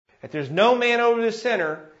If there's no man over the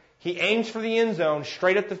center, he aims for the end zone,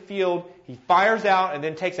 straight up the field. He fires out and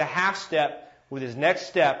then takes a half step with his next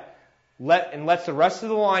step and lets the rest of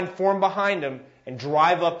the line form behind him and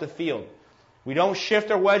drive up the field. We don't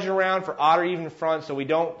shift our wedge around for odd or even front, so we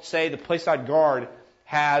don't say the play side guard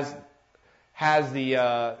has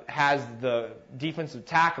the defensive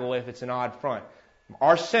tackle if it's an odd front.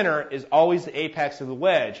 Our center is always the apex of the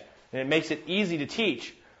wedge, and it makes it easy to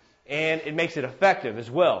teach, and it makes it effective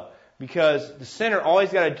as well. Because the center, all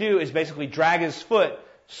he's got to do is basically drag his foot,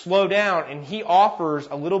 slow down, and he offers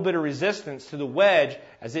a little bit of resistance to the wedge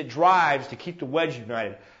as it drives to keep the wedge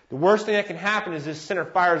united. The worst thing that can happen is this center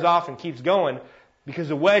fires off and keeps going because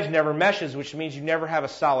the wedge never meshes, which means you never have a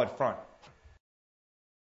solid front.